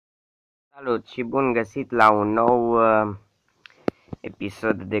Salut și bun găsit la un nou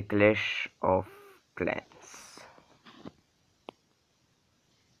episod de Clash of Clans.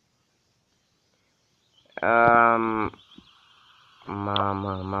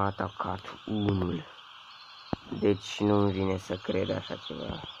 M-a atacat unul. Deci nu-mi vine să cred așa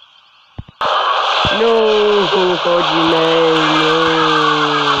ceva. Nu, hogii mei,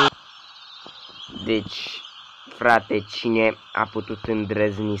 nu! Deci, frate, cine a putut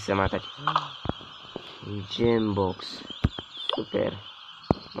îndrăzni să mă atace? Gembox. Super.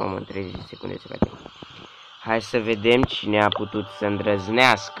 Mamă, în 30 secunde se face. Hai să vedem cine a putut să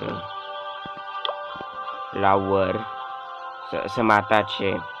îndrăznească la War să mă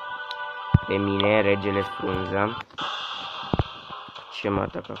atace pe mine, Regele Frunza. Ce m-a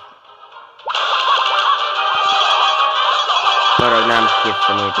atacat? Mă rog, n-am chef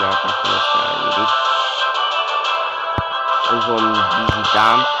să mă uit la atacul ăsta. Îl vom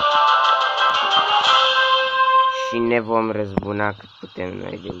vizita și ne vom răzbuna cât putem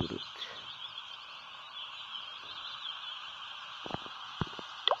noi de urât.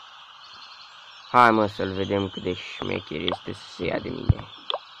 Hai mă să-l vedem cât de șmecher este să se ia de mine.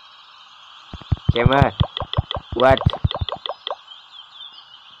 Ce mă? What?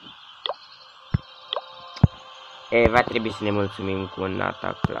 Va trebui să ne mulțumim cu un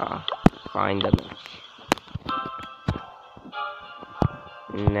atac la Find a Match.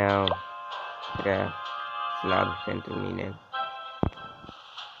 No, prea slab pentru mine.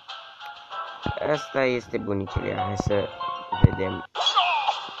 Asta este bunicele. Hai să vedem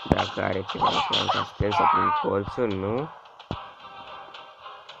dacă are ceva în plan. Sper să prin colțuri, nu?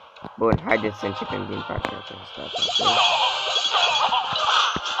 Bun, haideți să începem din partea aceasta.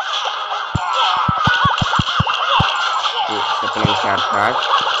 Să punem și atac.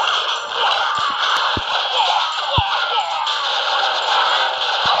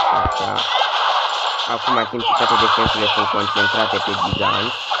 Acum, în timp ce toate defensele sunt concentrate pe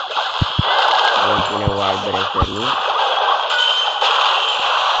giganți, vom pune o albă referii.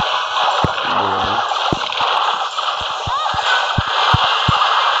 Bun.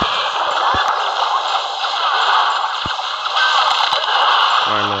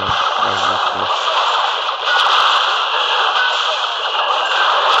 Hai mă,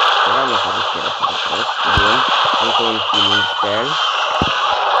 ceva nu s-a disperat să prost. Bun, încă un healing spell.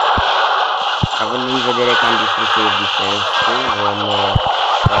 Având în vedere că am distrus defense-ul, vom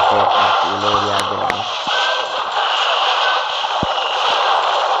face artileria grea.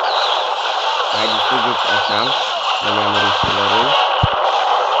 Mai distrugeți așa, nu mi-a murit killerul.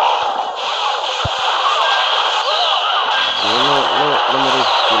 Nu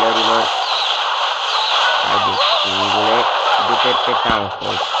muriți killerilor. Haideți, kingule, du-te pe tankul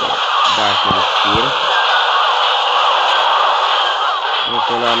ăsta, Dark Elixir. Nu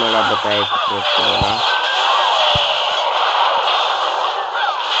te luam la bătaie cu prostul ăla.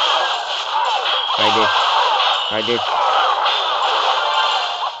 Haideți.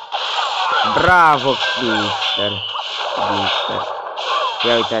 Bravo, Kingster.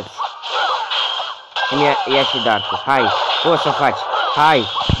 Ia uitați. Ia și Dark-ul. Hai, poți să faci.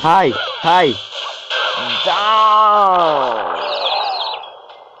 Hai. Da!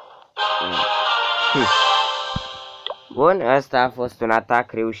 Bun, asta a fost un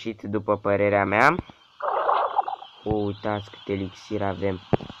atac reușit după părerea mea. Uitați cât elixir avem.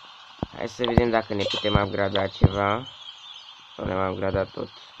 Hai să vedem dacă ne putem upgrada ceva. Sau ne-am upgradat tot.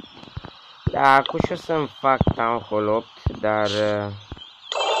 Da, acum și o să-mi fac Town Hall 8, dar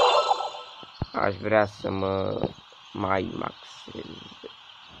aș vrea să mă mai maxez.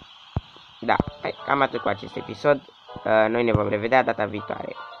 Da, hai, cam atât cu acest episod. Noi ne vom revedea data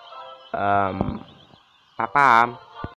viitoare. Pa, pa!